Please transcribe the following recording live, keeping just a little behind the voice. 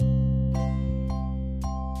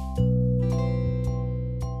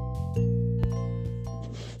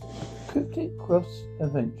Cross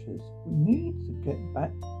Adventures. We need to get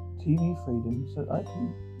back TV freedom so that I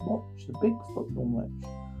can watch the big football match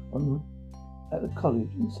at the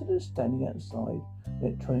college instead of standing outside the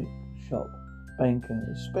electronic shop banking,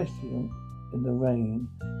 especially in the rain.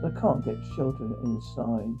 I can't get shelter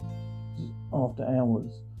inside after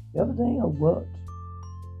hours. The other day I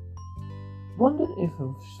wondered if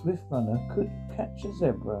a swift runner could catch a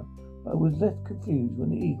zebra, but I was left confused when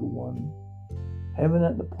the eagle won. Heaven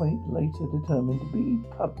at the Point later determined to be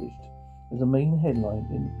published as the main headline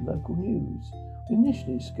in local news.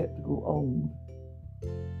 Initially skeptical old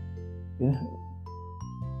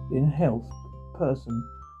in health person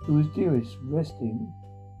who was dearest resting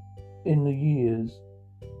in the years.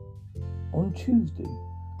 On Tuesday,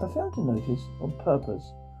 I found a notice on purpose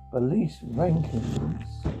by Lease Rankins,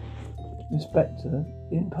 Inspector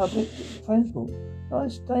in Public Transport. I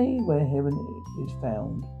stay where heaven is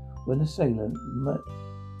found when a sailor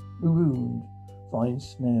marooned finds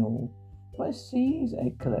snail. My sees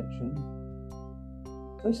egg collection.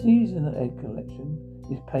 My sees an egg collection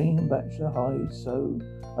is paying bachelor high, so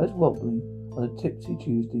I was wobbly on a tipsy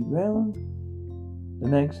Tuesday round the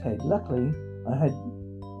Nag's Head. Luckily, I had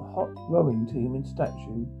a hot rowing team in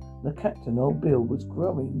statue. The captain, old Bill, was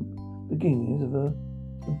growing beginnings of a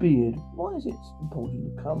beard. Why is it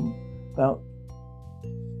important to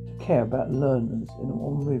care about learners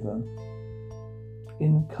on river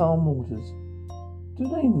in calm waters? Do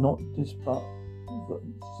they not desire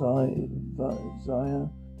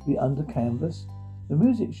to be under canvas? The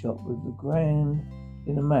music shop with the grand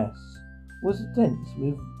in a mass was dense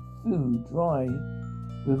with food, dry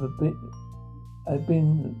with a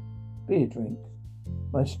beer drink.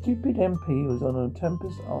 My stupid MP was on a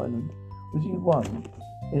Tempest Island, which he won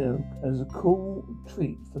as a cool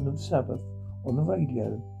treat for the Sabbath on the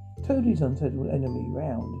radio. Toadie's unsettled enemy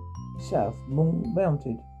round south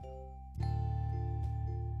mounted.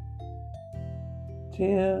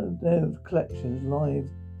 Tear their collections live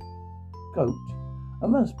goat. I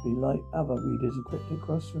must be like other readers of Cryptic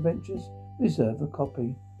Cross Adventures. Reserve a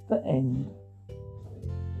copy. The end.